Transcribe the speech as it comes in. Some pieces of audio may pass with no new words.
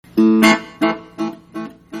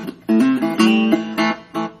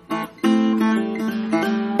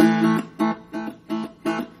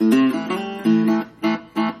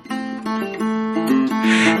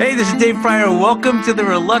Dave Pryor. Welcome to The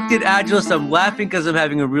Reluctant Agilist. I'm laughing because I'm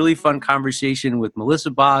having a really fun conversation with Melissa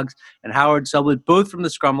Boggs and Howard Sublett, both from the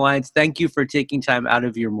Scrum Alliance. Thank you for taking time out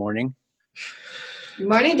of your morning. Good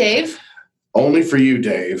morning, Dave. Only for you,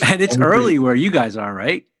 Dave. And it's early where you guys are,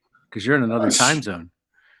 right? Because you're in another time zone.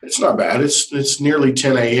 It's not bad. It's nearly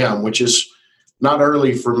 10 a.m., which is not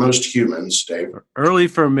early for most humans, Dave. Early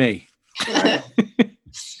for me.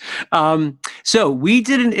 So we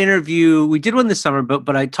did an interview. We did one this summer,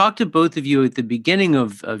 but I talked to both of you at the beginning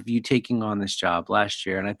of you taking on this job last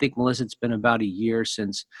year. And I think, Melissa, it's been about a year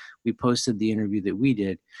since we posted the interview that we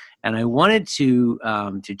did. And I wanted to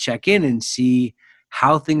check in and see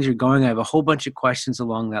how things are going. I have a whole bunch of questions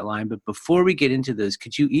along that line. But before we get into those,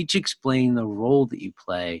 could you each explain the role that you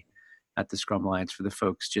play at the Scrum Alliance for the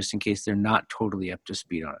folks, just in case they're not totally up to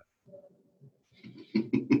speed on it?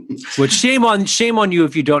 Which shame on you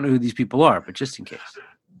if you don't know who these people are, but just in case.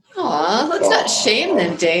 Aw, let's not shame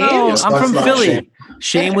them, Dave. Oh, yes, I'm from Philly.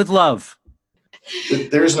 Shame with love.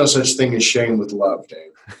 There is no such thing as shame with love,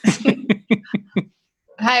 Dave.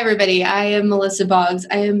 Hi, everybody. I am Melissa Boggs.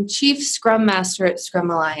 I am Chief Scrum Master at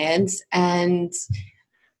Scrum Alliance, and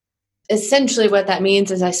essentially what that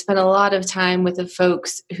means is I spend a lot of time with the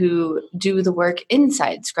folks who do the work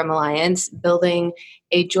inside Scrum Alliance, building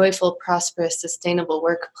a joyful, prosperous, sustainable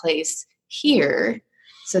workplace here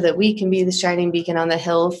so that we can be the shining beacon on the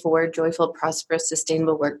hill for joyful, prosperous,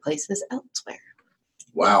 sustainable workplaces elsewhere.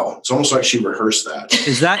 Wow. It's almost like she rehearsed that.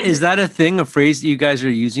 Is that a thing, a phrase that you guys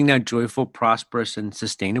are using now, joyful, prosperous, and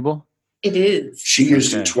sustainable? It is. She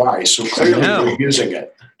used it twice, so clearly we're using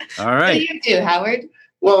it. All right. What do you do, Howard?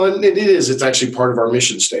 Well, it is. It's actually part of our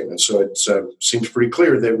mission statement, so it seems pretty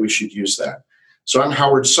clear that we should use that. So I'm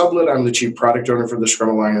Howard Sublett. I'm the Chief Product Owner for the Scrum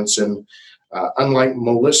Alliance, and unlike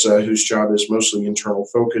Melissa, whose job is mostly internal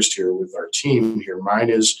focused here with our team here,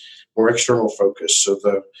 mine is more external focused. So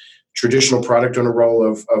the traditional product owner role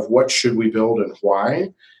of what should we build and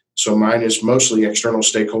why. So mine is mostly external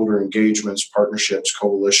stakeholder engagements, partnerships,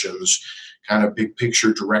 coalitions, kind of big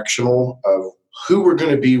picture directional of who we're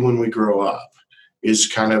going to be when we grow up is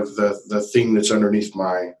kind of the thing that's underneath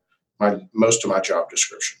my most of my job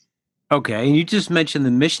description. Okay, and you just mentioned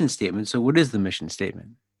the mission statement. So what is the mission statement?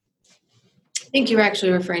 I think you were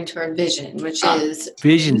actually referring to our vision, which is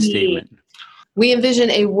vision statement. We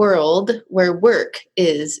envision a world where work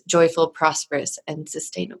is joyful, prosperous, and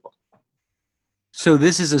sustainable. So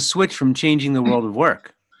this is a switch from changing the world of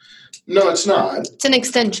work. No, it's not. It's an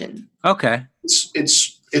extension. Okay.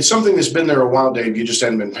 It's something that's been there a while, Dave. You just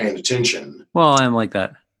haven't been paying attention. Well, I'm like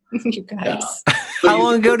that. You guys. Yeah. How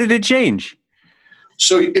long ago did it change?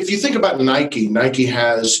 So if you think about Nike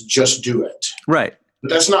has just do it. Right.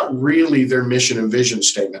 But that's not really their mission and vision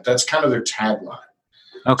statement. That's kind of their tagline.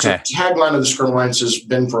 Okay. So the tagline of the Scrum Alliance has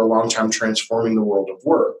been for a long time transforming the world of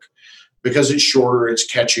work because it's shorter, it's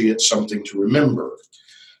catchy, it's something to remember.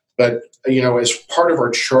 But, as part of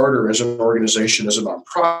our charter as an organization, as a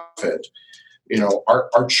nonprofit,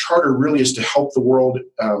 our charter really is to help the world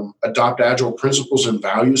adopt agile principles and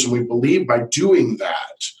values. And we believe by doing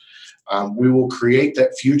that, we will create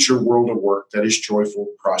that future world of work that is joyful,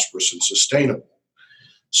 prosperous, and sustainable.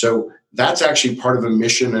 So that's actually part of a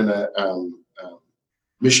mission and a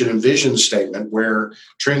mission and vision statement where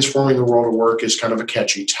transforming the world of work is kind of a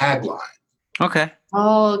catchy tagline. Okay.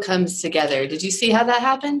 All comes together. Did you see how that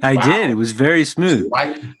happened? I did. It was very smooth.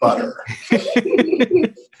 Like butter.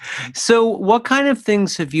 So what kind of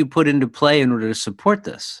things have you put into play in order to support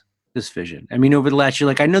this vision? I mean, over the last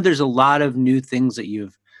year, I know there's a lot of new things that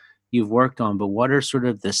you've worked on, but what are sort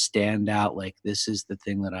of the standout, this is the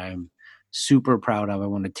thing that I'm super proud of. I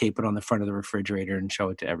want to tape it on the front of the refrigerator and show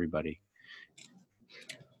it to everybody.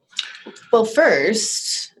 Well,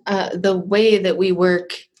 first, the way that we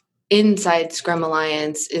work inside Scrum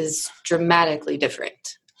Alliance is dramatically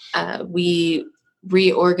different. We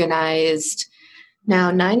reorganized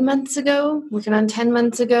now 9 months ago, working on 10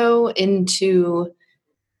 months ago, into,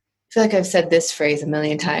 I feel like I've said this phrase a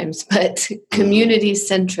million times, but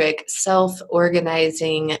community-centric,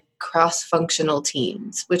 self-organizing, cross-functional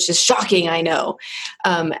teams, which is shocking, I know,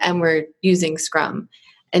 and we're using Scrum.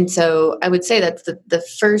 And so I would say that's the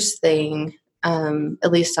first thing,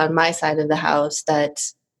 at least on my side of the house, that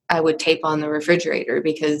I would tape on the refrigerator,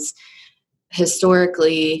 because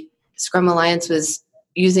historically Scrum Alliance was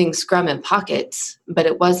using Scrum in pockets, but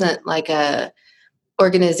it wasn't like a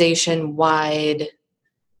organization-wide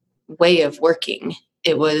way of working.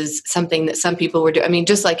 It was something that some people were doing. I mean,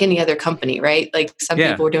 just like any other company, right? Like some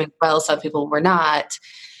people were doing well, some people were not.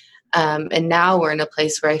 And now we're in a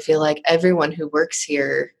place where I feel like everyone who works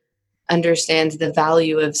here understands the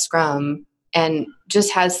value of Scrum and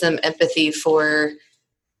just has some empathy for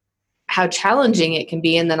how challenging it can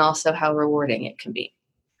be, and then also how rewarding it can be.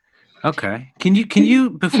 Okay. Can you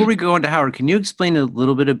before we go on to Howard, can you explain a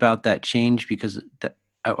little bit about that change? Because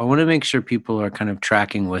I want to make sure people are kind of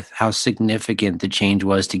tracking with how significant the change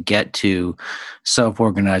was to get to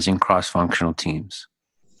self-organizing cross-functional teams.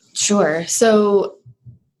 Sure. So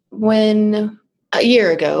when a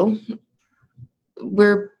year ago,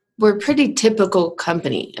 we're a pretty typical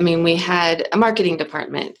company. I mean, we had a marketing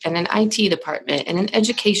department and an IT department and an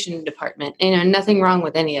education department. Nothing wrong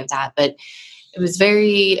with any of that, but it was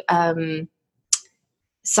very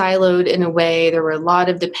siloed in a way. There were a lot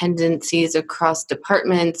of dependencies across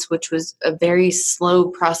departments, which was a very slow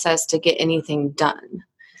process to get anything done.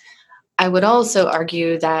 I would also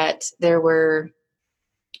argue that the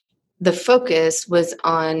focus was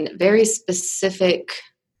on very specific.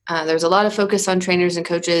 There was a lot of focus on trainers and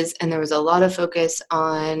coaches, and there was a lot of focus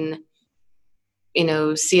on,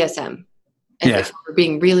 CSM. And if we're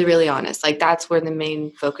being really, really honest, like that's where the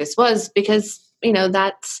main focus was, because,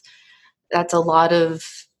 that's a lot of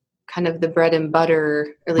kind of the bread and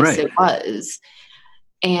butter, or at least it was.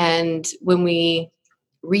 And when we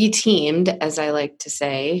reteamed, as I like to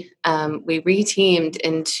say, we reteamed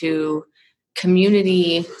into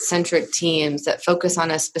community-centric teams that focus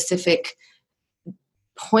on a specific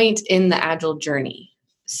point in the Agile journey.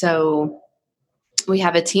 So we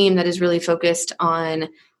have a team that is really focused on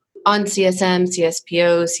CSM,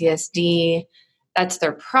 CSPO, CSD. That's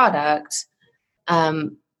their product.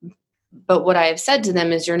 But what I have said to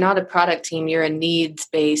them is, you're not a product team, you're a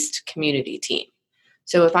needs-based community team.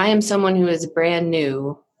 So if I am someone who is brand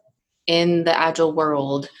new in the Agile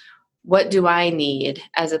world, what do I need,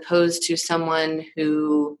 as opposed to someone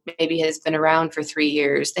who maybe has been around for 3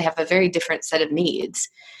 years? They have a very different set of needs.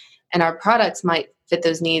 And our products might fit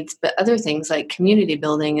those needs, but other things like community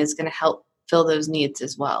building is going to help fill those needs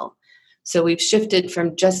as well. So we've shifted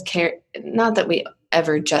from just care, not that we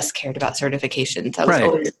ever just cared about certifications.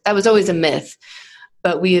 That was always a myth.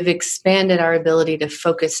 But we have expanded our ability to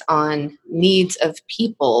focus on needs of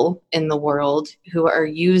people in the world who are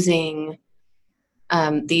using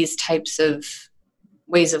these types of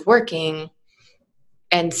ways of working,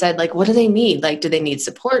 and said, like, what do they need? Like, do they need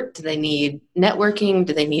support? Do they need networking?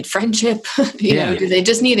 Do they need friendship? Do they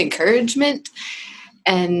just need encouragement?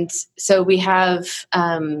 And so we have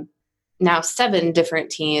now 7 different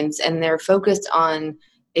teams, and they're focused on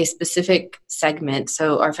a specific segment.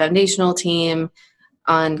 So our foundational team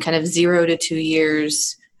on kind of 0 to 2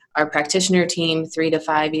 years, our practitioner team 3 to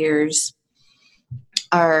 5 years,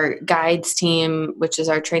 our guides team, which is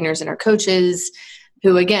our trainers and our coaches,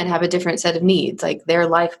 who again have a different set of needs. Like, their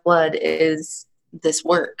lifeblood is this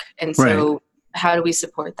work. And so how do we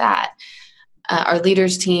support that? Our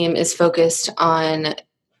leaders team is focused on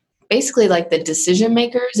basically like the decision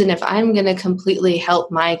makers. And if I'm going to completely help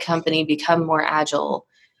my company become more agile,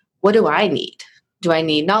 what do I need? Do I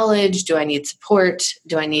need knowledge? Do I need support?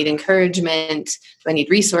 Do I need encouragement? Do I need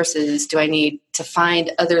resources? Do I need to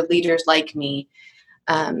find other leaders like me?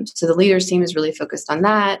 So the leaders team is really focused on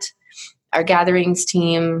that. Our gatherings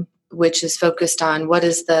team, which is focused on what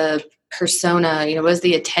is the persona, what is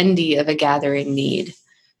the attendee of a gathering need,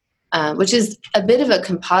 which is a bit of a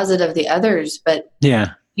composite of the others, but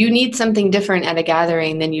you need something different at a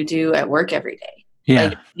gathering than you do at work every day.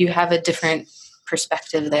 Like, you have a different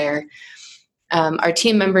perspective there. Our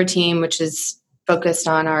team member team, which is focused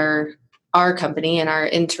on our company and our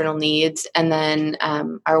internal needs, and then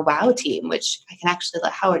our WOW team, which I can actually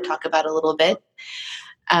let Howard talk about a little bit.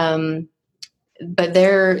 But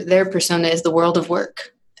their persona is the world of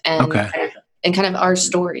work and kind of our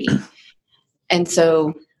story. And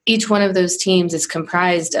so each one of those teams is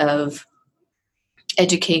comprised of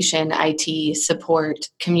education, IT, support,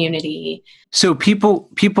 community. So people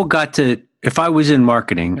got to, if I was in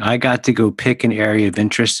marketing, I got to go pick an area of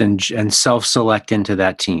interest and self-select into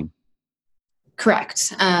that team.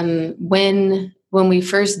 Correct. When we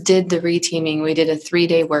first did the reteaming, we did a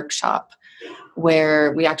 3-day workshop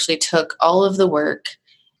where we actually took all of the work.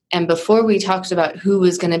 And before we talked about who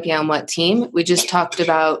was going to be on what team, we just talked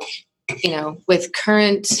about, with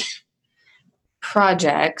current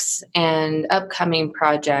projects and upcoming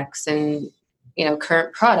projects and,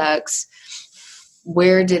 current products,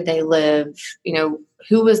 where did they live?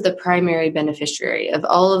 Who was the primary beneficiary of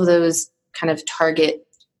all of those kind of target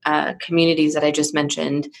communities that I just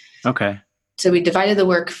mentioned? Okay. So we divided the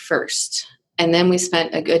work first. And then we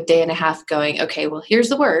spent a good day and a half going, okay, well, here's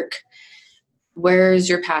the work. Where's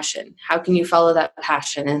your passion? How can you follow that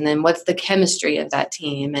passion? And then what's the chemistry of that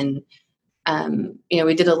team? And,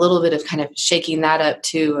 we did a little bit of kind of shaking that up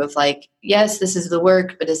too, of like, yes, this is the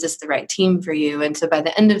work, but is this the right team for you? And so by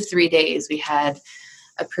the end of 3 days, we had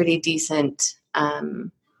a pretty decent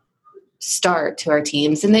start to our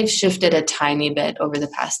teams. And they've shifted a tiny bit over the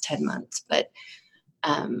past 10 months. But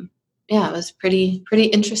yeah, it was pretty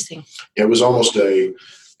interesting. It was almost a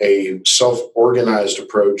self-organized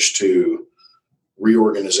approach to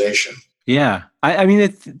reorganization. Yeah. I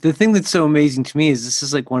mean, the thing that's so amazing to me is this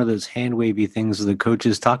is like one of those hand wavy things that the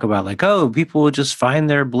coaches talk about, like, oh, people will just find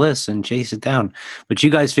their bliss and chase it down. But you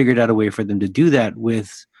guys figured out a way for them to do that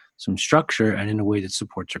with some structure and in a way that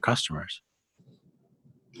supports your customers.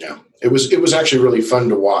 Yeah, it was actually really fun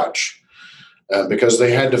to watch because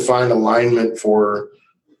they had to find alignment for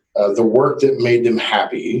the work that made them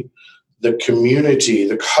happy, the community,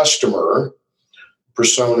 the customer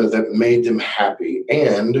persona that made them happy,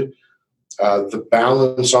 and the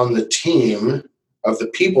balance on the team of the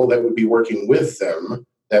people that would be working with them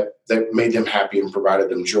that made them happy and provided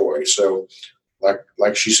them joy. So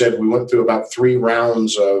like she said, we went through about 3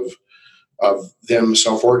 rounds of them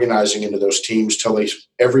self-organizing into those teams till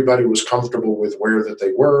everybody was comfortable with where that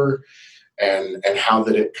they were and how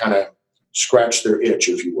that it kind of scratched their itch,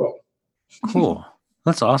 if you will. Cool.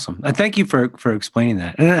 That's awesome. And thank you for explaining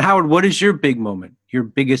that. And then, Howard, what is your big moment, your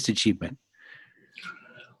biggest achievement?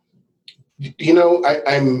 You know,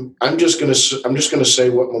 I'm just going to say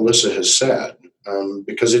what Melissa has said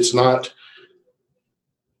because it's not.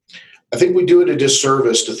 I think we do it a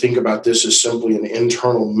disservice to think about this as simply an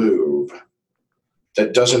internal move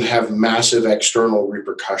that doesn't have massive external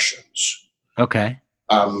repercussions. Okay.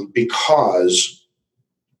 Because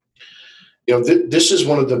you know this is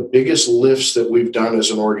one of the biggest lifts that we've done as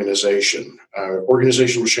an organization.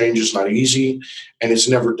 Organizational change is not easy, and it's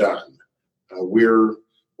never done.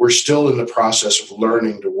 We're still in the process of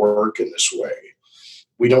learning to work in this way.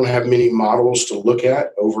 We don't have many models to look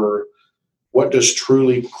at over what does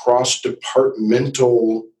truly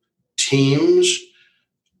cross-departmental teams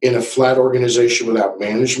in a flat organization without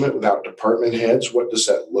management, without department heads, what does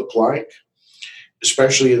that look like,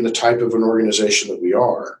 especially in the type of an organization that we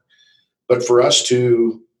are. But for us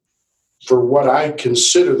for what I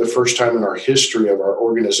consider the first time in our history of our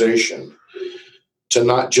organization, to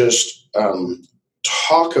not just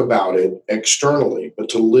talk about it externally, but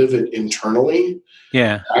to live it internally.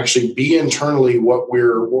 Yeah. Actually be internally what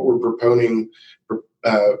we're proponing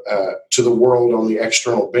to the world on the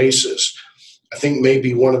external basis. I think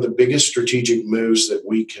maybe one of the biggest strategic moves that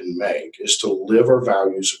we can make is to live our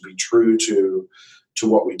values and be true to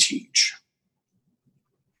what we teach.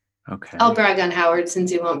 Okay. I'll brag on Howard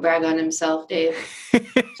since he won't brag on himself, Dave.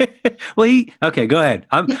 Well, okay, go ahead.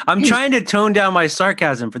 I'm trying to tone down my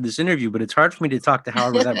sarcasm for this interview, but it's hard for me to talk to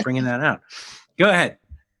Howard without bringing that out. Go ahead.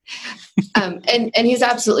 And he's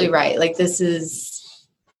absolutely right. Like this is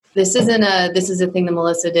a thing that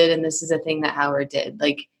Melissa did, and this is a thing that Howard did.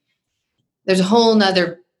 Like there's a whole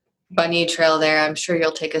nother bunny trail there. I'm sure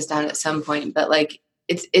you'll take us down at some point, but like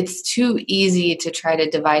it's too easy to try to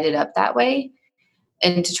divide it up that way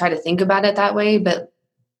and to try to think about it that way. But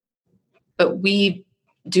we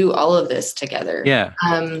do all of this together. Yeah.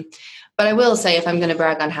 But I will say, if I'm going to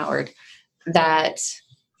brag on Howard, that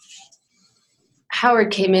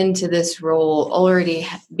Howard came into this role already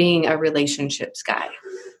being a relationships guy,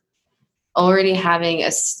 already having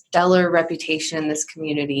a stellar reputation in this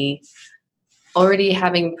community, already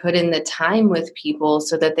having put in the time with people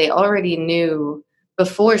so that they already knew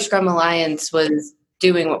before Scrum Alliance was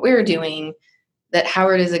doing what we were doing, that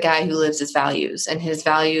Howard is a guy who lives his values, and his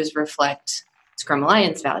values reflect Scrum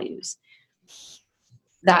Alliance values.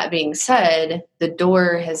 That being said, the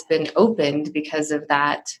door has been opened because of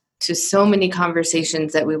that to so many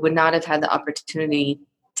conversations that we would not have had the opportunity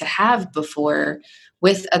to have before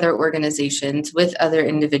with other organizations, with other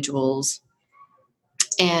individuals.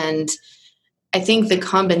 And I think the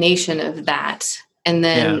combination of that and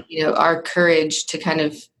then, our courage to kind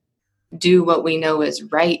of do what we know is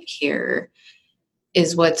right here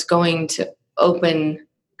is what's going to open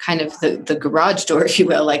kind of the garage door, if you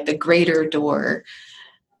will, like the greater door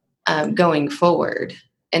going forward.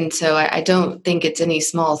 And so I don't think it's any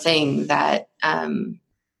small thing that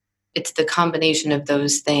it's the combination of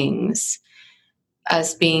those things,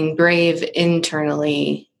 us being brave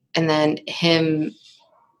internally, and then him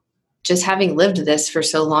just having lived this for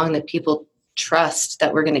so long that people trust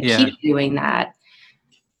that we're going to keep doing that.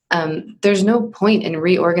 There's no point in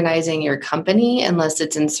reorganizing your company unless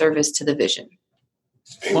it's in service to the vision.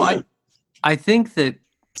 Well, I think that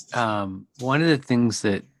one of the things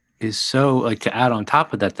that is so, like, to add on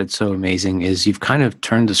top of that, that's so amazing is you've kind of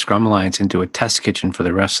turned the Scrum Alliance into a test kitchen for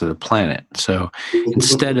the rest of the planet. So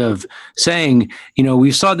instead of saying,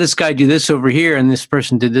 we saw this guy do this over here and this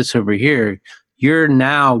person did this over here, you're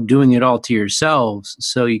now doing it all to yourselves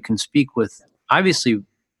so you can speak with obviously,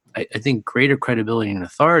 I think greater credibility and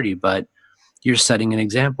authority, but you're setting an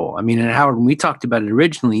example. I mean, and Howard, when we talked about it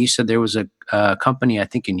originally, you said there was a company, I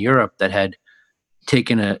think in Europe, that had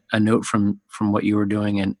taken a note from what you were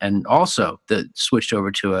doing and also that switched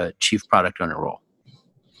over to a chief product owner role.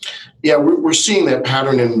 Yeah, we're seeing that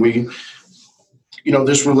pattern, and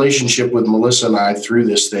this relationship with Melissa and I through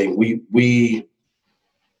this thing, we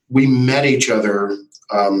met each other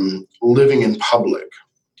living in public.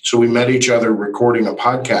 So we met each other recording a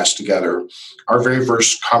podcast together. Our very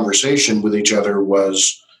first conversation with each other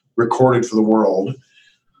was recorded for the world.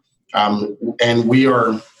 And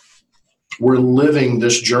we're living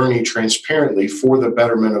this journey transparently for the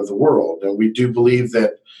betterment of the world. And we do believe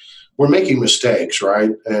that we're making mistakes, right?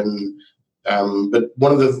 And but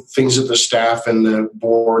one of the things that the staff and the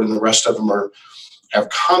board and the rest of them have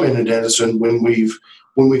commented is, and when we've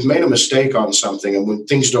made a mistake on something and when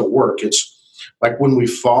things don't work, it's like when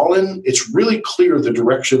we've fallen, it's really clear the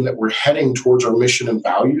direction that we're heading towards our mission and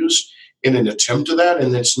values in an attempt to that,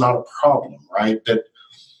 and it's not a problem, right? That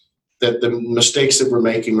the mistakes that we're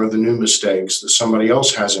making are the new mistakes that somebody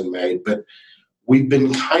else hasn't made, but we've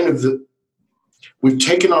been we've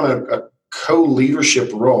taken on a co-leadership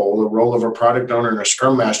role, the role of a product owner and a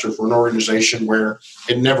scrum master for an organization where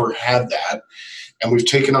it never had that. And we've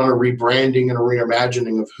taken on a rebranding and a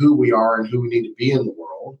reimagining of who we are and who we need to be in the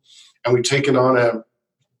world. And we've taken on a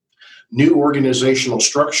new organizational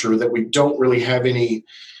structure that we don't really have any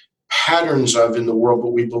patterns of in the world,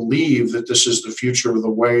 but we believe that this is the future of the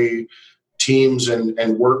way teams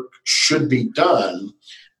and work should be done.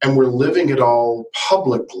 And we're living it all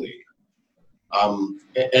publicly.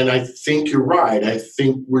 And I think you're right. I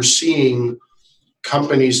think we're seeing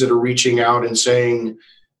companies that are reaching out and saying,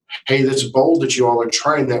 hey, that's bold that you all are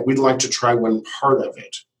trying that. We'd like to try one part of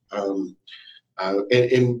it.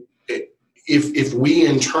 And if we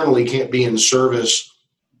internally can't be in service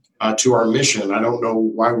to our mission, I don't know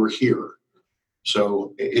why we're here.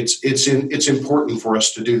 So it's important for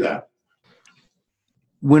us to do that.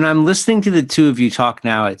 When I'm listening to the two of you talk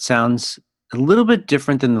now, it sounds a little bit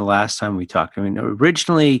different than the last time we talked. I mean,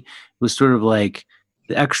 originally it was sort of like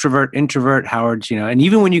the extrovert, introvert, Howard's, and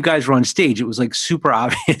even when you guys were on stage, it was like super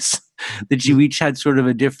obvious that you each had sort of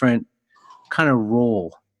a different kind of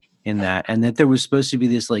role in that, and that there was supposed to be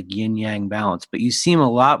this like yin yang balance. But you seem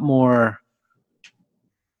a lot more,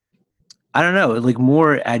 I don't know, like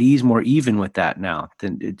more at ease, more even with that now.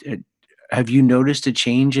 Have you noticed a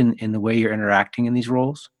change in the way you're interacting in these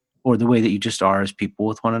roles, or the way that you just are as people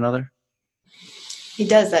with one another? He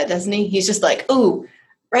does that, doesn't he? He's just like, ooh,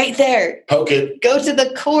 right there. Poke it. Go to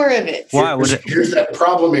the core of it. Why? Here's that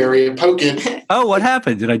problem area. Poke it. Oh, what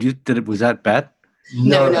happened? Was that bad?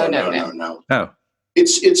 No. Oh.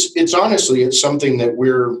 It's honestly, it's something that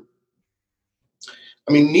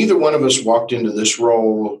neither one of us walked into this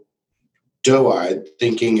role doe-eyed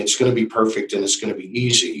thinking it's going to be perfect and it's going to be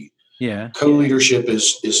easy. Yeah. Co-leadership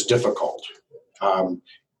is difficult.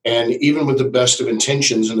 And even with the best of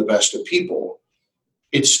intentions and the best of people,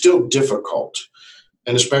 it's still difficult.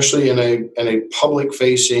 And especially in a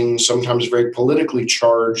public-facing, sometimes very politically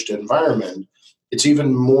charged environment, it's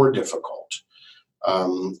even more difficult.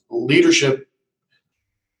 Leadership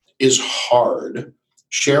is hard.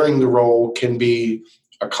 Sharing the role can be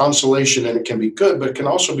a consolation and it can be good, but it can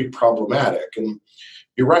also be problematic. And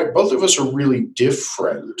you're right, both of us are really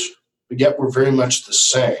different, but yet we're very much the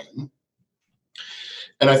same.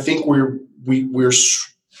 And I think we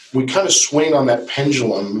kind of swing on that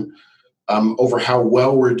pendulum over how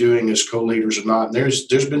well we're doing as co-leaders or not. And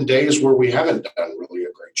there's been days where we haven't done really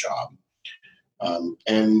a great job.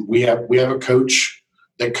 And we have a coach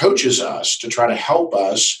that coaches us to try to help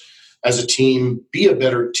us as a team be a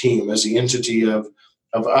better team, as the entity of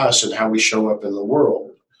us and how we show up in the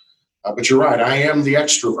world. But you're right, I am the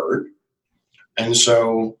extrovert. And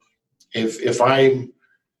so if I'm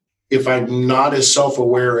not as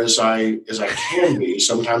self-aware as I can be,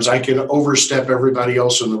 sometimes I can overstep everybody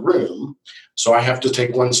else in the room. So I have to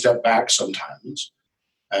take one step back sometimes.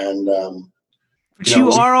 And but you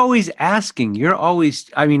are always asking. You're always,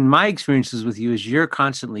 my experiences with you is you're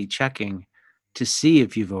constantly checking to see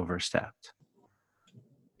if you've overstepped.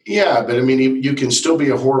 Yeah, but you can still be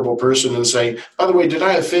a horrible person and say, by the way, did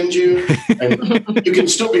I offend you? And you can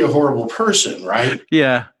still be a horrible person, right?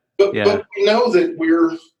 Yeah. But we know that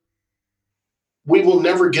we will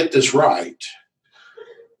never get this right.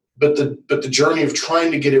 But the journey of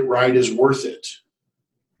trying to get it right is worth it.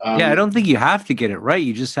 I don't think you have to get it right.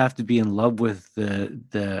 You just have to be in love with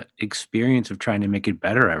the experience of trying to make it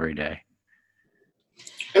better every day.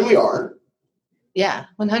 And we are. Yeah,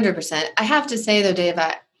 100%. I have to say though, Dave,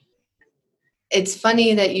 it's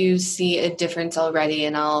funny that you see a difference already,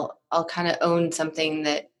 and I'll kind of own something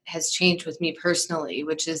that has changed with me personally,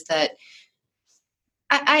 which is that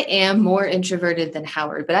I am more introverted than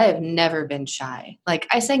Howard, but I have never been shy. Like,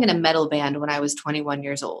 I sang in a metal band when I was 21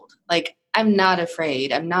 years old. Like, I'm not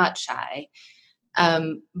afraid. I'm not shy.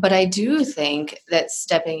 But I do think that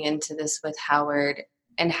stepping into this with Howard,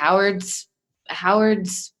 and Howard's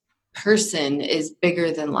person is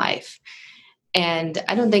bigger than life. And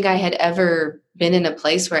I don't think I had ever been in a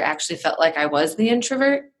place where I actually felt like I was the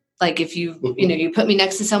introvert. Like, if you put me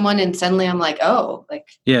next to someone and suddenly I'm like, oh, like,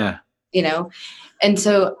 Yeah. And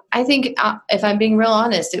so I think, if I'm being real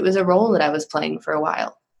honest, it was a role that I was playing for a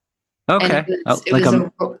while. Okay. And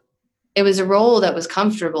it was a role that was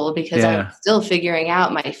comfortable because I was still figuring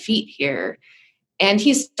out my feet here. And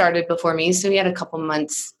he started before me, so he had a couple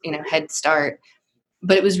months, head start.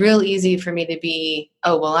 But it was real easy for me to be,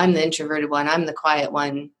 oh, well, I'm the introverted one, I'm the quiet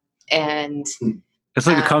one. And it's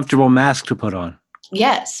like a comfortable mask to put on.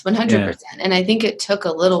 Yes, 100%. And I think it took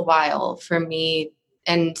a little while for me,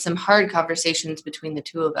 and some hard conversations between the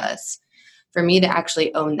two of us, for me to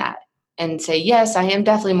actually own that and say, yes, I am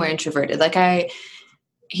definitely more introverted. Like,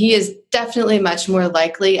 he is definitely much more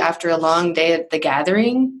likely after a long day at the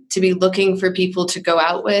gathering to be looking for people to go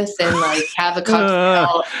out with and like have a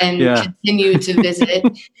cocktail and continue to visit.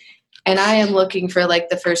 And I am looking for like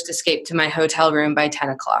the first escape to my hotel room by 10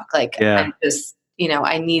 o'clock. Like, I'm just,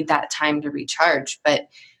 I need that time to recharge, but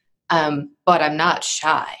I'm not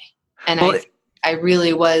shy. And I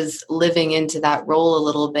really was living into that role a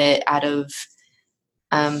little bit out of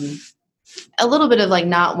a little bit of like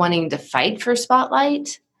not wanting to fight for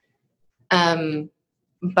spotlight.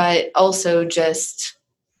 But also just,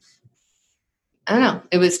 I don't know,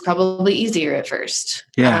 it was probably easier at first.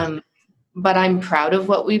 But I'm proud of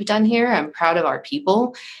what we've done here. I'm proud of our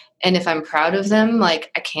people. And if I'm proud of them, like,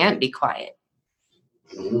 I can't be quiet.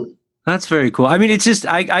 That's very cool. I mean, it's just,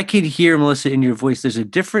 I could hear, Melissa, in your voice, there's a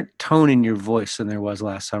different tone in your voice than there was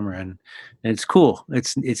last summer. And it's cool.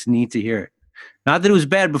 It's neat to hear it. Not that it was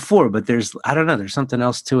bad before, but there's something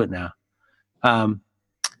else to it now.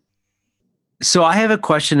 So I have a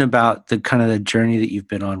question about the kind of the journey that you've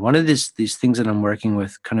been on. One of these things that I'm working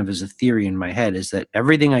with kind of as a theory in my head is that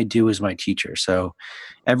everything I do is my teacher. So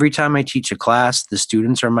every time I teach a class, the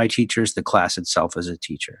students are my teachers, the class itself is a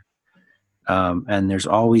teacher. And there's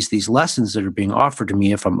always these lessons that are being offered to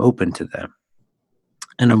me if I'm open to them.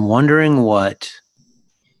 And I'm wondering what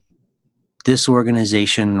this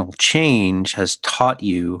organizational change has taught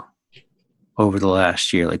you over the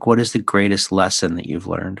last year. Like, what is the greatest lesson that you've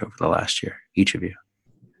learned over the last year, each of you?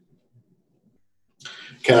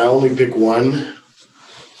 Can I only pick one?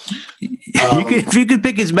 You could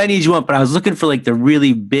pick as many as you want, but I was looking for like the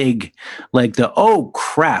really big, like the, oh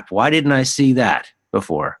crap, why didn't I see that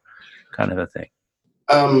before kind of a thing.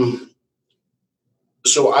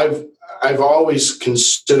 So I've always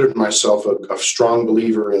considered myself a strong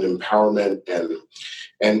believer in empowerment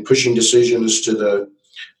and pushing decisions to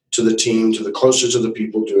the team, to the closest to the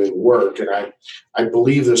people doing work. And I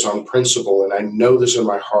believe this on principle, and I know this in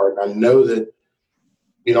my heart. I know that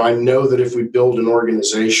if we build an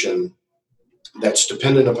organization that's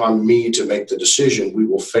dependent upon me to make the decision, we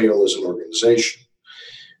will fail as an organization.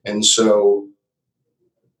 And so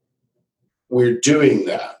we're doing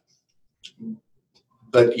that.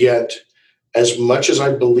 But yet, as much as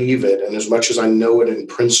I believe it and as much as I know it in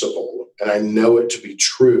principle, and I know it to be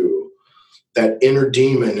true, that inner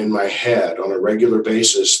demon in my head on a regular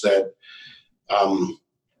basis that,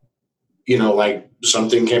 like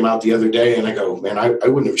something came out the other day and I go, man, I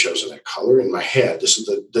wouldn't have chosen that color in my head. This is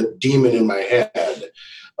the demon in my head.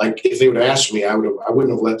 Like, if they would have asked me, I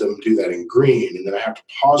wouldn't have let them do that in green. And then I have to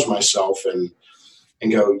pause myself and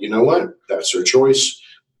go, you know what? That's their choice.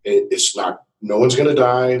 It's not, no one's going to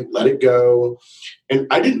die. Let it go. And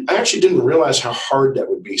I actually didn't realize how hard that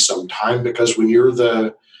would be sometime, because when you're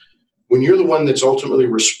the one that's ultimately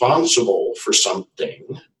responsible for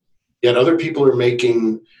something, yet other people are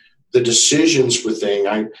making the decisions for things.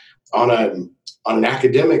 On an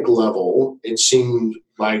academic level, it seemed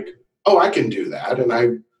like, oh, I can do that. And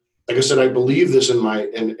like I said, I believe this in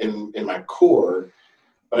my core,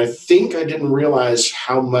 but I think I didn't realize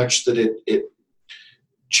how much that it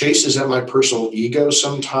chases at my personal ego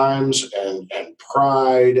sometimes, and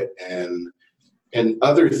pride and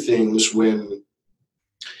other things when.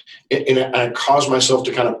 And I cause myself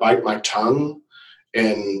to kind of bite my tongue,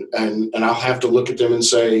 and I'll have to look at them and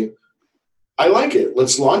say, I like it.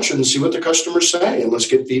 Let's launch and see what the customers say, and let's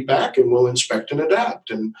get feedback, and we'll inspect and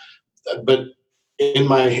adapt. But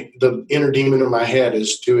the inner demon in my head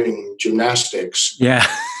is doing gymnastics. Yeah.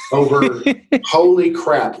 over, holy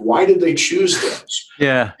crap, why did they choose this?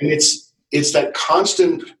 Yeah. And it's that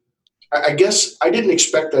constant, I guess I didn't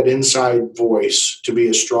expect that inside voice to be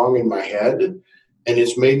as strong in my head. And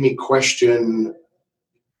it's made me question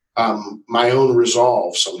my own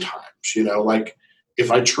resolve sometimes, like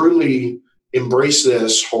if I truly embrace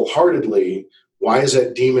this wholeheartedly, why is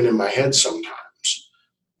that demon in my head sometimes?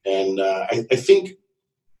 And I think,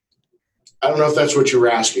 I don't know if that's what you were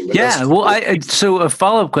asking, but Yeah. Well, so a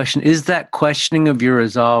follow-up question, is that questioning of your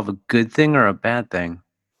resolve a good thing or a bad thing?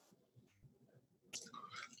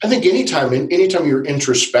 I think anytime you're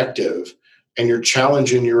introspective and you're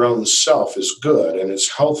challenging your own self is good and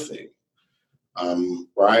it's healthy,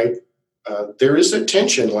 right? There is a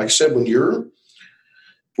tension, like I said, when you're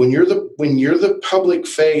the public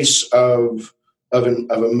face of a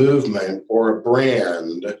movement or a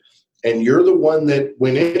brand, and you're the one that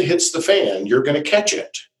when it hits the fan, you're going to catch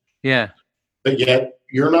it. Yeah. But yet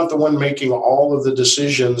you're not the one making all of the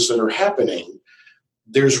decisions that are happening.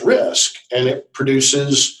 There's risk, and it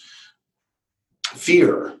produces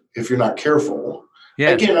fear if you're not careful. Yeah.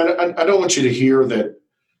 Again, I don't want you to hear that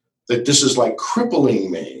this is like crippling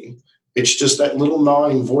me. It's just that little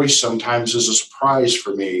gnawing voice sometimes is a surprise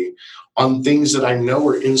for me on things that I know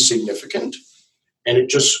are insignificant. And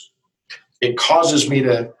it causes me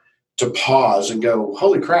to pause and go,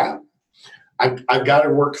 holy crap, I've got to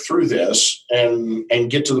work through this and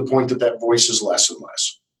get to the point that voice is less and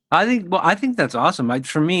less. I think that's awesome.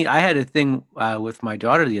 For me, I had a thing with my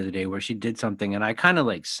daughter the other day where she did something and I kind of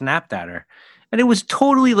like snapped at her. And it was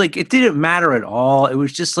totally like, it didn't matter at all. It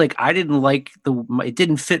was just like, I didn't like it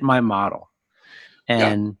didn't fit my model.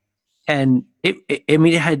 And, and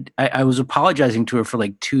I was apologizing to her for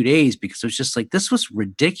like 2 days because it was just like, this was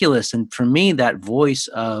ridiculous. And for me, that voice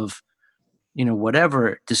of,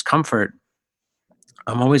 whatever discomfort,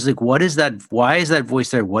 I'm always like, what is that? Why is that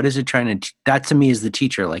voice there? What is it trying to, that to me is the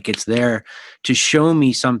teacher. Like it's there to show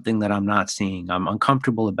me something that I'm not seeing. I'm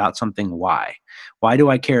uncomfortable about something. Why do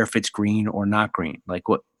I care if it's green or not green? Like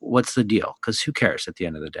what's the deal? Cause who cares at the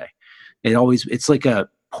end of the day? It's like a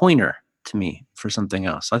pointer to me for something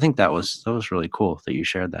else. I think that was really cool that you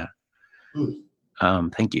shared that.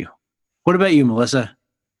 Thank you. What about you, Melissa?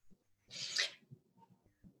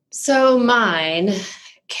 So mine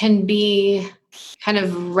can be kind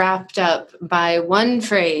of wrapped up by one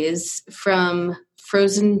phrase from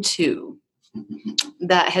Frozen 2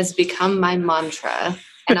 that has become my mantra.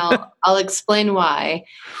 And I'll explain why,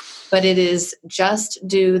 but it is just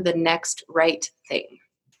do the next right thing.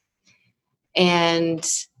 And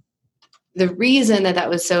the reason that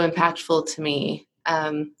was so impactful to me,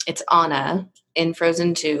 it's Anna in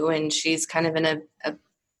Frozen 2, and she's kind of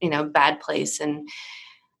in a bad place. And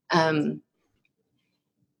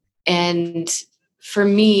for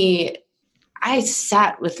me, I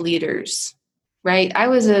sat with leaders, right? I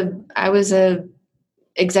was a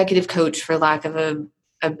executive coach, for lack of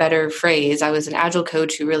a better phrase. I was an agile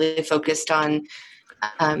coach who really focused on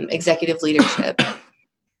executive leadership.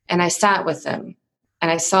 And I sat with them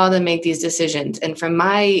and I saw them make these decisions. And from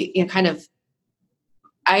my kind of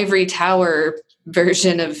ivory tower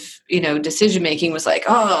version of, decision making was like,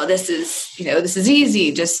 oh, this is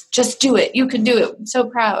easy. Just do it. You can do it. I'm so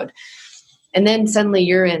proud. And then suddenly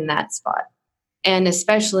you're in that spot. And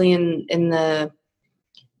especially in the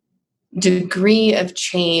degree of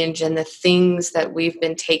change and the things that we've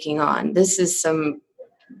been taking on, this is some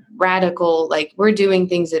radical, like we're doing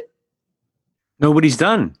things that nobody's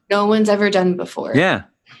done. No one's ever done before. Yeah.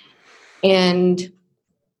 And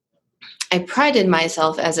I prided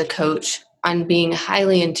myself as a coach on being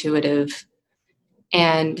highly intuitive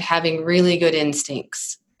and having really good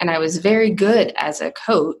instincts. And I was very good as a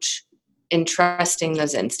coach in trusting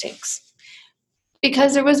those instincts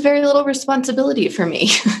because there was very little responsibility for me.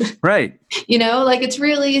 Right. Like it's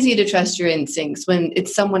really easy to trust your instincts when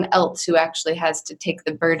it's someone else who actually has to take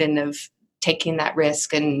the burden of taking that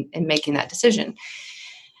risk and making that decision.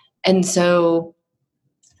 And so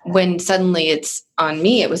when suddenly it's on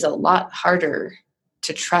me, it was a lot harder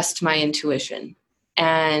to trust my intuition.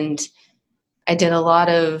 And I did a lot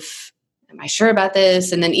of, am I sure about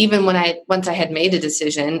this? And then even once I had made a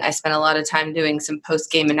decision, I spent a lot of time doing some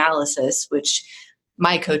post-game analysis, which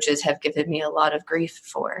my coaches have given me a lot of grief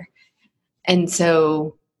for. And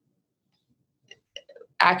so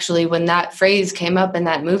actually when that phrase came up in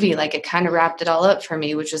that movie, like it kind of wrapped it all up for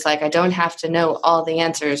me, which was like, I don't have to know all the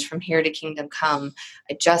answers from here to kingdom come.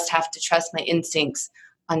 I just have to trust my instincts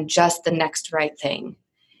on just the next right thing.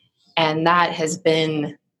 And that has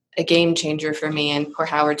been a game changer for me. And poor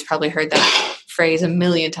Howard's probably heard that phrase a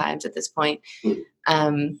million times at this point.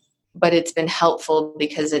 but it's been helpful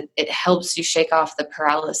because it helps you shake off the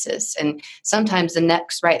paralysis. And sometimes the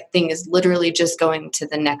next right thing is literally just going to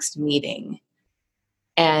the next meeting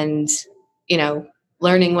and,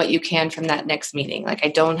 learning what you can from that next meeting. Like, I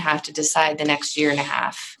don't have to decide the next year and a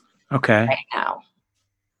half Okay. right now.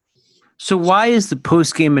 So why is the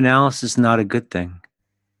post-game analysis not a good thing?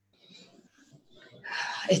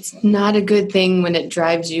 It's not a good thing when it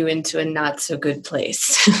drives you into a not so good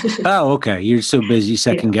place. Oh, okay. You're so busy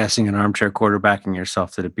second guessing and armchair quarterbacking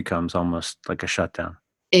yourself that it becomes almost like a shutdown.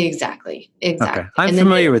 Exactly. Okay. I'm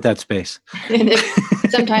familiar with that space. And it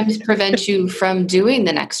sometimes prevents you from doing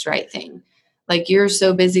the next right thing. Like, you're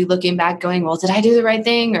so busy looking back going, well, did I do the right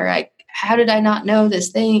thing? Or how did I not know this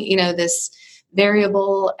thing, this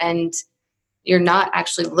variable? And you're not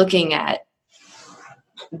actually looking at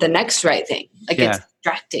the next right thing. It's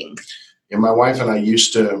distracting. And my wife and I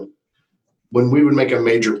used to, when we would make a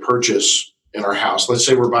major purchase in our house, let's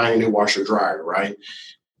say we're buying a new washer dryer, right?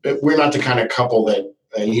 We're not the kind of couple that,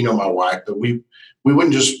 my wife, but we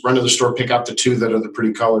wouldn't just run to the store, pick out the two that are the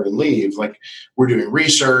pretty color and leave. Like, we're doing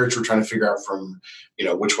research. We're trying to figure out from,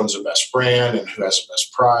 which one's the best brand and who has the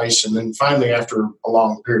best price. And then finally, after a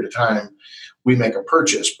long period of time, we make a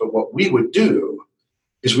purchase. But what we would do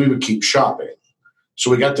is we would keep shopping.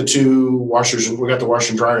 So we got the two washers and we got the washer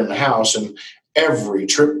and dryer in the house, and every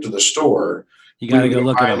trip to the store, you got to go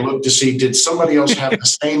look at them. Look to see, did somebody else have the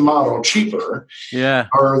same model cheaper? Yeah.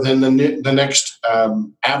 Or then the next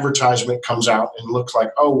advertisement comes out and looks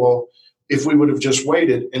like, oh, well, if we would have just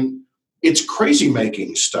waited. And it's crazy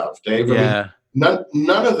making stuff, Dave. Yeah. I mean,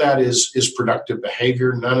 none of that is productive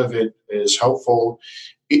behavior. None of it is helpful.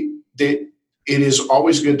 It is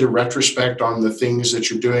always good to retrospect on the things that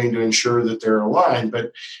you're doing to ensure that they're aligned,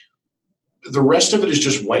 but the rest of it is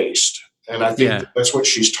just waste. And I think that's what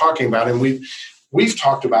she's talking about. And we've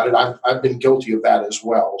talked about it. I've been guilty of that as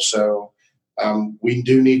well. So we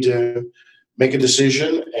do need to make a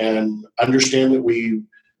decision and understand that we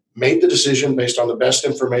made the decision based on the best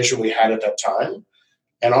information we had at that time.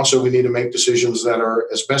 And also we need to make decisions that are,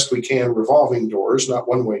 as best we can, revolving doors, not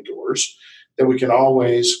one-way doors, that we can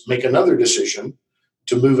always make another decision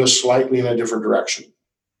to move us slightly in a different direction.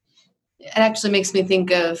 It actually makes me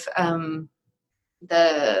think of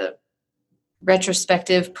the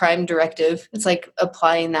retrospective prime directive. It's like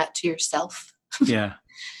applying that to yourself. Yeah.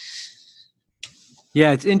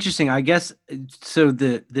 Yeah, it's interesting. I guess so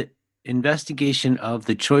the investigation of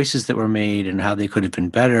the choices that were made and how they could have been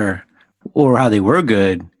better or how they were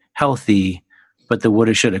good, healthy, but the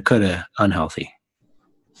woulda, shoulda, coulda, unhealthy.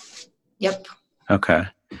 Yep. Okay.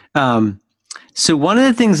 So one of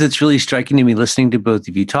the things that's really striking to me listening to both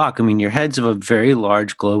of you talk, I mean, you're heads of a very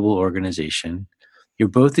large global organization. You're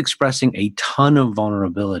both expressing a ton of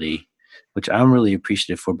vulnerability, which I'm really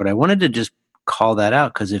appreciative for, but I wanted to just call that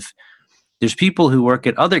out because if there's people who work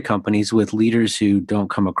at other companies with leaders who don't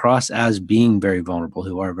come across as being very vulnerable,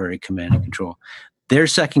 who are very command and control, they're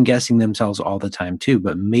second guessing themselves all the time too,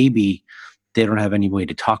 but maybe they don't have any way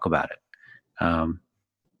to talk about it.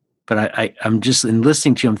 But I'm just, in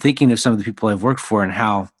listening to you, I'm thinking of some of the people I've worked for and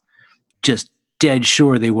how just dead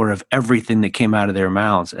sure they were of everything that came out of their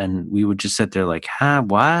mouths. And we would just sit there like,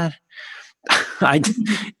 what? I'm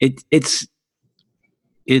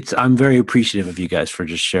very appreciative of you guys for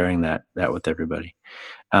just sharing that with everybody.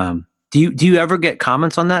 Do you ever get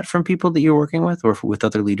comments on that from people that you're working with or with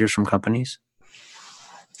other leaders from companies?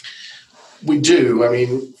 We do. I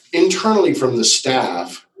mean, internally from the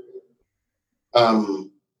staff,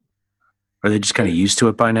 Are they just kind of used to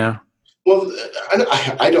it by now? Well,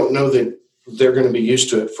 I don't know that they're going to be used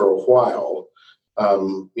to it for a while.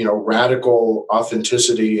 Radical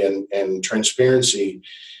authenticity and transparency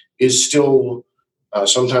is still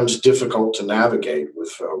sometimes difficult to navigate with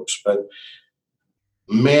folks. But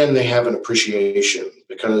man, they have an appreciation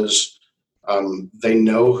because they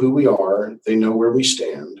know who we are. They know where we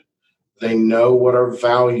stand. They know what our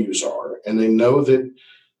values are. And they know that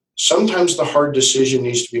sometimes the hard decision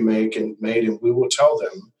needs to be made, and we will tell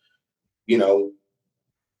them,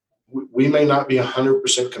 we may not be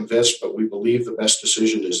 100% convinced, but we believe the best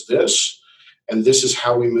decision is this, and this is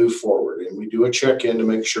how we move forward. And we do a check-in to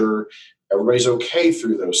make sure everybody's okay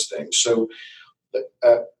through those things. So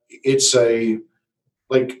it's I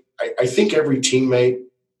think every teammate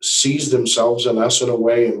sees themselves in us in a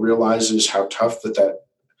way and realizes how tough that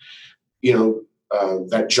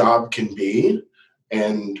job can be.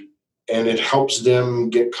 And it helps them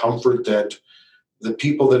get comfort that the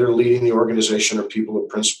people that are leading the organization are people of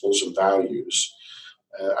principles and values.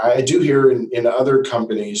 I do hear in other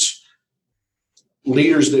companies,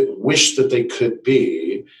 leaders that wish that they could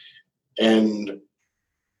be. And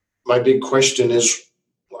my big question is,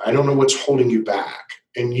 I don't know what's holding you back.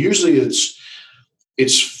 And usually it's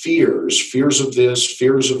fears of this,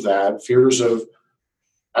 fears of that, fears of,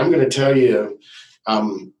 I'm going to tell you,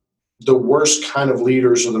 the worst kind of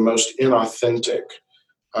leaders are the most inauthentic,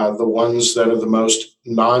 the ones that are the most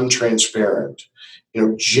non-transparent,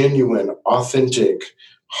 genuine, authentic,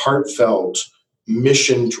 heartfelt,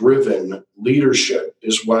 mission-driven leadership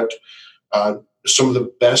is what some of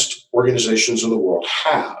the best organizations in the world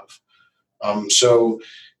have. So,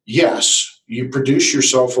 yes, you produce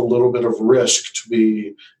yourself a little bit of risk to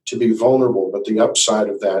be vulnerable, but the upside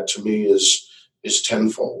of that to me is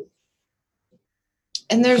tenfold.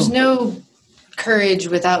 And there's no courage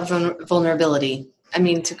without vulnerability. I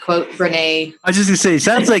mean, to quote Brene. I was just going to say,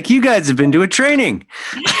 sounds like you guys have been to a training.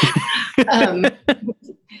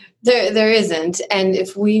 There isn't. And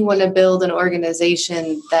if we want to build an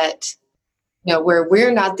organization that, where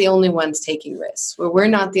we're not the only ones taking risks, where we're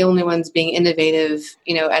not the only ones being innovative,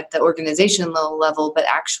 at the organization level, but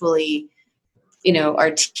actually,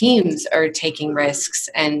 our teams are taking risks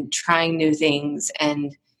and trying new things.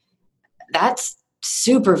 And that's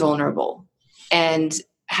super vulnerable. And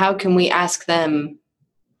how can we ask them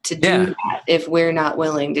to do that if we're not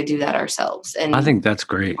willing to do that ourselves? And I think that's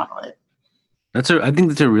great. I think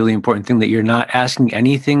that's a really important thing, that you're not asking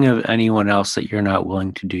anything of anyone else that you're not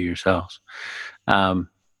willing to do yourselves.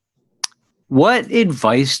 What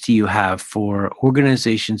advice do you have for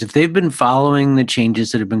organizations if they've been following the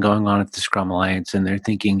changes that have been going on at the Scrum Alliance and they're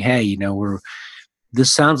thinking, hey,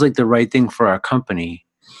 this sounds like the right thing for our company?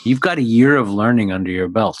 You've got a year of learning under your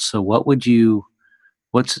belt. So what's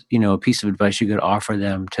a piece of advice you could offer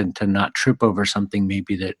them to not trip over something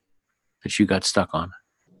maybe that you got stuck on?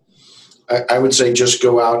 I would say just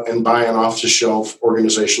go out and buy an off-the-shelf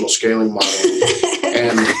organizational scaling model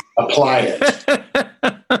and apply it.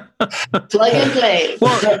 Plug and play.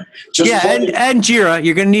 Well, and Jira.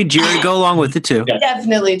 You're going to need Jira to go along with it too. Yeah.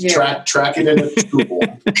 Definitely Jira. Track it in a tool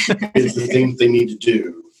is the thing they need to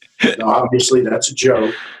do. Now, obviously, that's a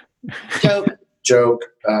joke. Joke.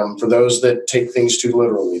 For those that take things too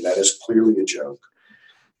literally, that is clearly a joke.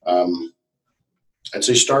 I'd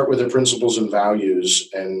say start with the principles and values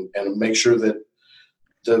and make sure that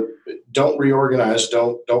don't reorganize,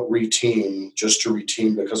 don't reteam just to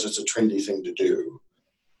reteam because it's a trendy thing to do.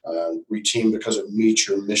 Reteam because it meets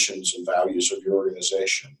your missions and values of your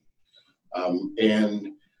organization.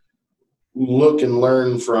 And look and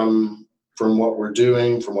learn from what we're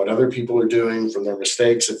doing, from what other people are doing, from their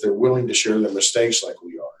mistakes, if they're willing to share their mistakes like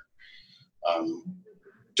we are.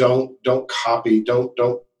 Don't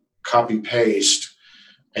copy paste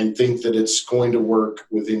and think that it's going to work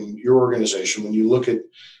within your organization. When you look at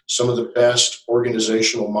some of the best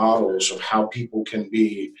organizational models of how people can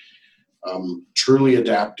be truly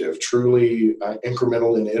adaptive, truly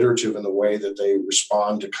incremental and iterative in the way that they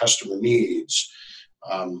respond to customer needs,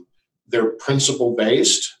 they're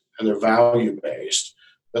principle-based and they're value-based,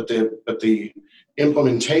 but the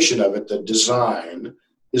implementation of it, the design,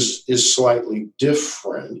 is slightly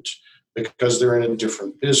different because they're in a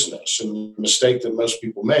different business. And the mistake that most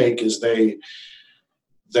people make is they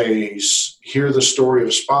hear the story of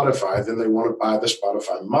Spotify, then they want to buy the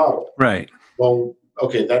Spotify model. Right. Well,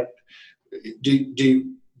 okay, do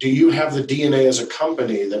you have the DNA as a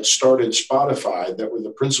company that started Spotify, that were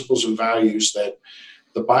the principles and values that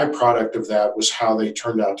the byproduct of that was how they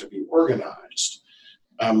turned out to be organized?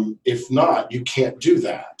 If not, you can't do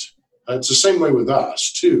that. It's the same way with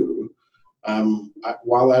us too.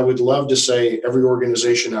 While I would love to say every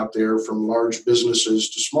organization out there, from large businesses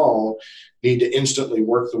to small, need to instantly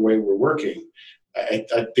work the way we're working, I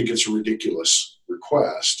think it's a ridiculous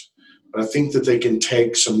request. But I think that they can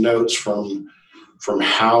take some notes from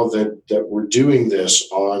how that we're doing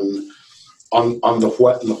this on the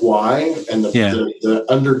what and the why, and the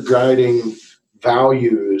undergirding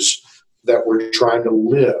values that we're trying to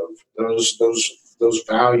live, those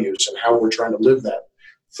values, and how we're trying to live that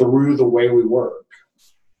through the way we work.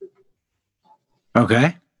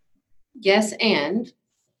 Okay. Yes, and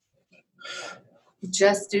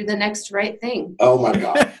just do the next right thing. Oh my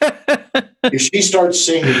God. If she starts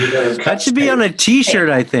singing, you better cut. That should be on a t-shirt,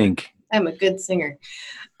 I think. I'm a good singer.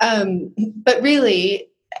 But really,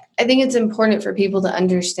 I think it's important for people to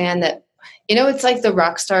understand that, it's like the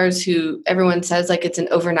rock stars who everyone says like it's an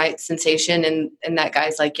overnight sensation. And that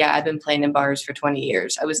guy's like, yeah, I've been playing in bars for 20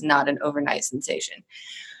 years. I was not an overnight sensation.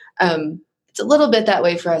 It's a little bit that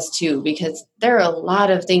way for us too, because there are a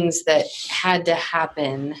lot of things that had to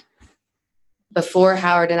happen before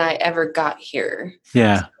Howard and I ever got here.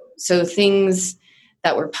 Yeah. So things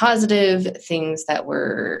that were positive, things that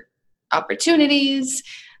were opportunities,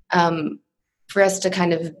 for us to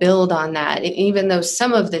kind of build on that, and even though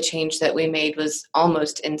some of the change that we made was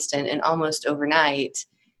almost instant and almost overnight,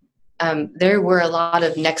 there were a lot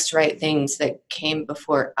of next right things that came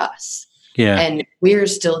before us. Yeah. And we're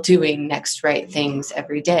still doing next right things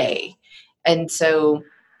every day. And so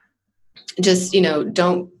just,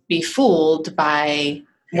 don't be fooled by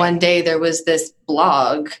one day there was this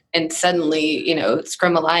blog and suddenly,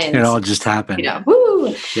 Scrum Alliance. It all just happened.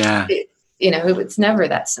 Woo! Yeah. It's never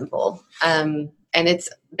that simple. And it's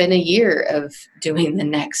been a year of doing the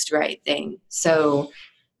next right thing. So,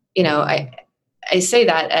 I say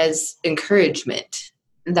that as encouragement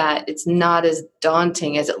that it's not as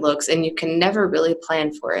daunting as it looks, and you can never really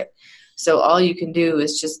plan for it. So all you can do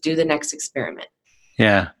is just do the next experiment.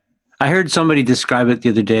 Yeah. I heard somebody describe it the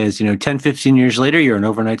other day as, 10, 15 years later, you're an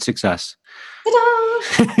overnight success.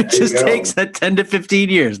 Ta-da! It just takes that 10 to 15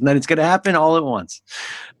 years, and then it's going to happen all at once.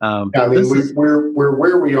 We're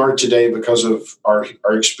where we are today because of our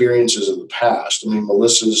experiences in the past.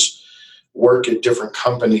 Melissa's work at different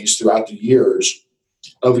companies throughout the years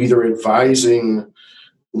of either advising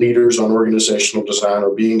leaders on organizational design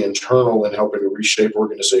or being internal and helping to reshape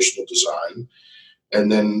organizational design. And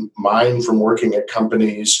then mine from working at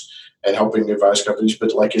companies and helping advise companies,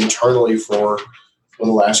 but like internally for one of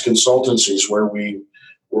the last consultancies where we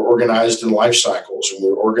were organized in life cycles and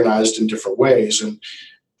we're organized in different ways. And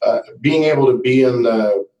being able to be in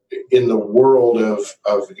the world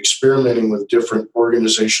of experimenting with different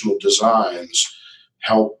organizational designs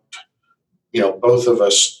helped, both of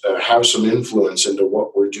us have some influence into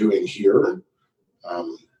what we're doing here.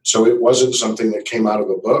 So it wasn't something that came out of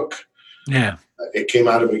a book. Yeah. It came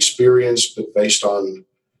out of experience, but based on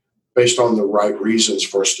the right reasons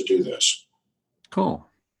for us to do this. Cool.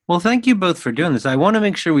 Well, thank you both for doing this. I want to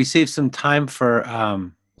make sure we save some time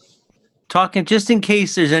for talking, just in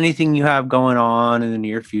case there's anything you have going on in the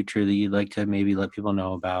near future that you'd like to maybe let people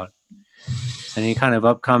know about. Any kind of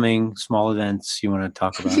upcoming small events you want to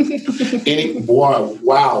talk about?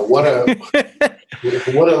 Wow, what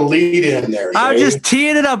a lead in there. I'm just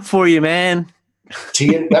teeing it up for you, man.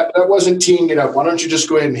 That wasn't teeing it up. Why don't you just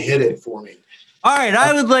go ahead and hit it for me? All right,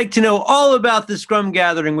 I would like to know all about the Scrum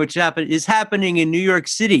Gathering, which is happening in New York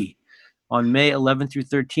City on May 11th through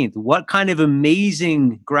 13th. What kind of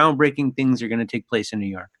amazing, groundbreaking things are going to take place in New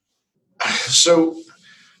York? So,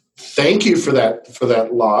 thank you for that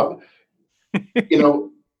lob.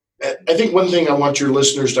 I think one thing I want your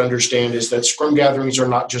listeners to understand is that Scrum Gatherings are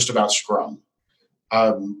not just about Scrum.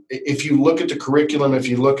 If you look at the curriculum, if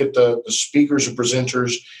you look at the speakers and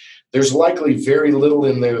presenters, there's likely very little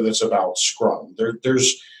in there that's about Scrum.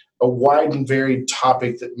 There's a wide and varied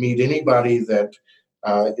topic that meet anybody that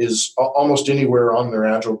is almost anywhere on their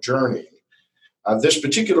Agile journey. This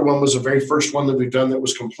particular one was the very first one that we've done that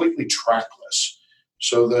was completely trackless.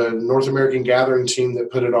 So the North American Gathering team that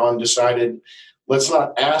put it on decided, let's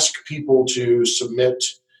not ask people to submit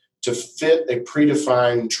to fit a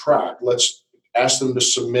predefined track. Let's ask them to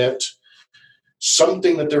submit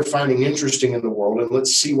something that they're finding interesting in the world, and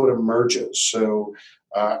let's see what emerges. So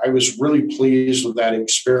I was really pleased with that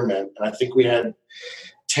experiment. And I think we had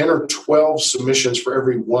 10 or 12 submissions for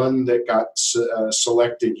every one that got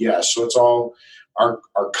selected yes. So it's all, our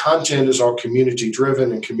content is all community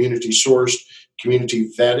driven and community sourced, community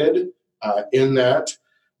vetted in that.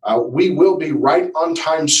 We will be right on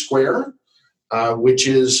Times Square, which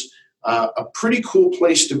is a pretty cool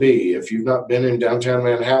place to be. If you've not been in downtown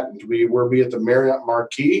Manhattan, we'll be at the Marriott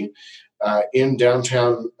Marquis in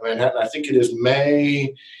downtown Manhattan. I think it is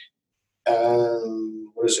May,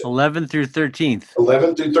 11th through 13th.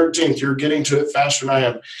 11th through 13th. You're getting to it faster than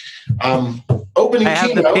I am. Opening I have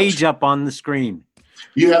keynote, the page up on the screen.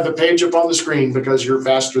 You have the page up on the screen because you're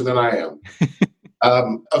faster than I am.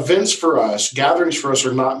 Events for us, gatherings for us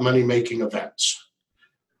are not money-making events.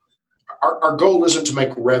 Our goal isn't to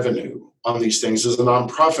make revenue on these things. As a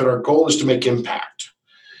nonprofit, our goal is to make impact.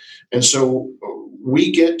 And so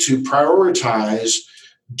we get to prioritize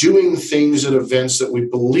doing things at events that we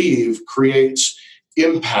believe creates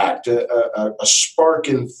impact, a spark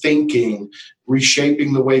in thinking,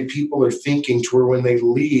 reshaping the way people are thinking to where when they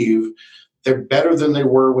leave, they're better than they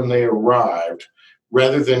were when they arrived,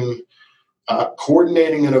 rather than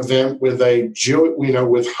coordinating an event with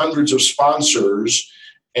with hundreds of sponsors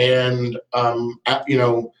and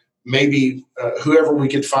maybe whoever we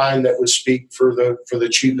could find that would speak for the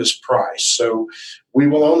cheapest price. So we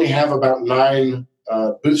will only have about 9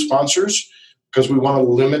 booth sponsors because we want to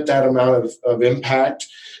limit that amount of impact.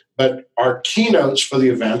 But our keynotes for the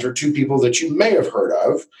event are 2 people that you may have heard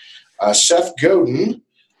of. Seth Godin,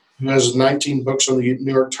 who has 19 books on the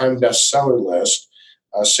New York Times bestseller list,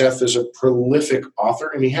 Seth is a prolific author,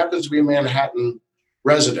 and he happens to be a Manhattan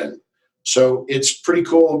resident. So it's pretty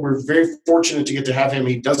cool. We're very fortunate to get to have him.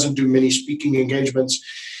 He doesn't do many speaking engagements.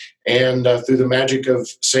 And through the magic of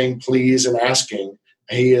saying please and asking,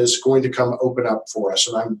 he is going to come open up for us.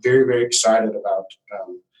 And I'm very, very excited about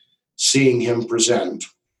seeing him present.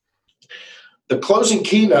 The closing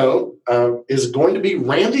keynote is going to be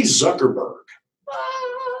Randy Zuckerberg.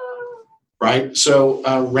 Right? So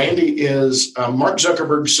Randy is Mark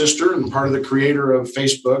Zuckerberg's sister and part of the creator of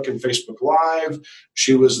Facebook and Facebook Live.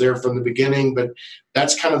 She was there from the beginning, but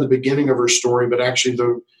that's kind of the beginning of her story. But actually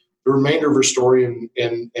the remainder of her story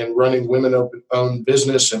in running women-owned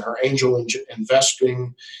business and her angel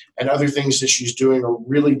investing and other things that she's doing are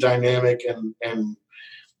really dynamic and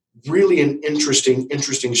really an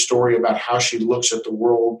interesting story about how she looks at the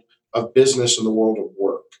world of business and the world of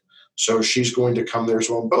work. So she's going to come there as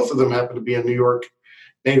well. And both of them happen to be in New York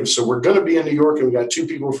native. So we're going to be in New York, and we got two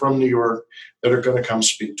people from New York that are going to come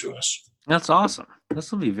speak to us. That's awesome.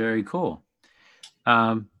 This will be very cool.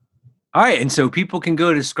 All right. And so people can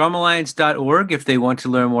go to scrumalliance.org if they want to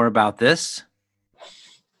learn more about this.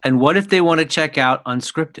 And what if they want to check out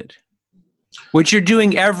Unscripted, which you're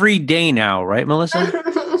doing every day now, right, Melissa?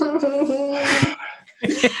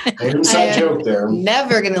 Inside joke there.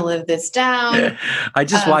 Never going to live this down. I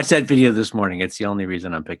just watched that video this morning. It's the only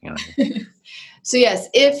reason I'm picking on you. So yes,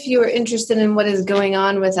 if you're interested in what is going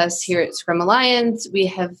on with us here at Scrum Alliance, we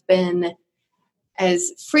have been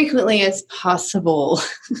as frequently as possible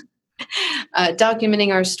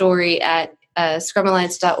documenting our story at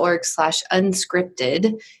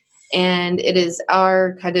scrumalliance.org/unscripted. And it is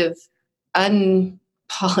our kind of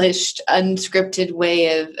unpolished, unscripted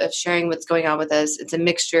way of sharing what's going on with us. It's a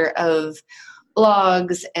mixture of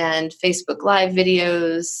blogs and Facebook Live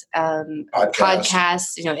videos,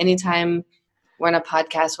 podcasts. Anytime we're on a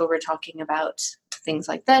podcast where we're talking about things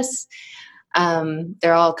like this,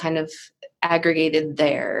 they're all kind of aggregated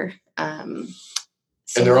there. And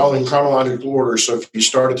they're all in chronological order. So if you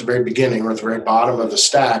start at the very beginning or at the very bottom of the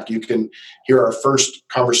stack, you can hear our first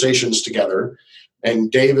conversations together.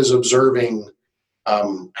 And Dave is observing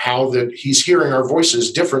how that he's hearing our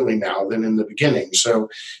voices differently now than in the beginning. So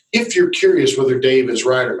if you're curious whether Dave is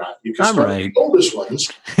right or not, you can start with the oldest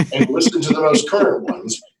ones and listen to the most current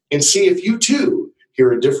ones and see if you too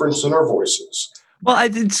hear a difference in our voices. Well,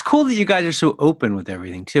 it's cool that you guys are so open with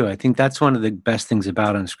everything too. I think that's one of the best things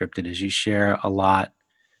about Unscripted is you share a lot,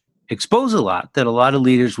 expose a lot that a lot of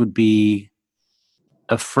leaders would be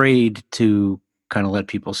afraid to kind of let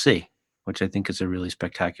people see, which I think is a really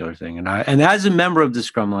spectacular thing. And as a member of the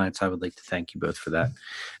Scrum Alliance, I would like to thank you both for that.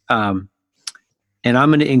 And I'm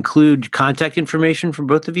going to include contact information from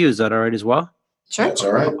both of you. Is that all right as well? Sure. That's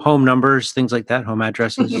all right. Home numbers, things like that, home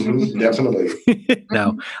addresses. Definitely.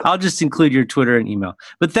 No, I'll just include your Twitter and email.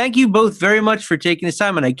 But thank you both very much for taking this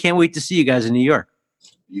time, and I can't wait to see you guys in New York.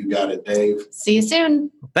 You got it, Dave. See you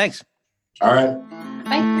soon. Thanks. All right.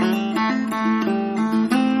 Bye.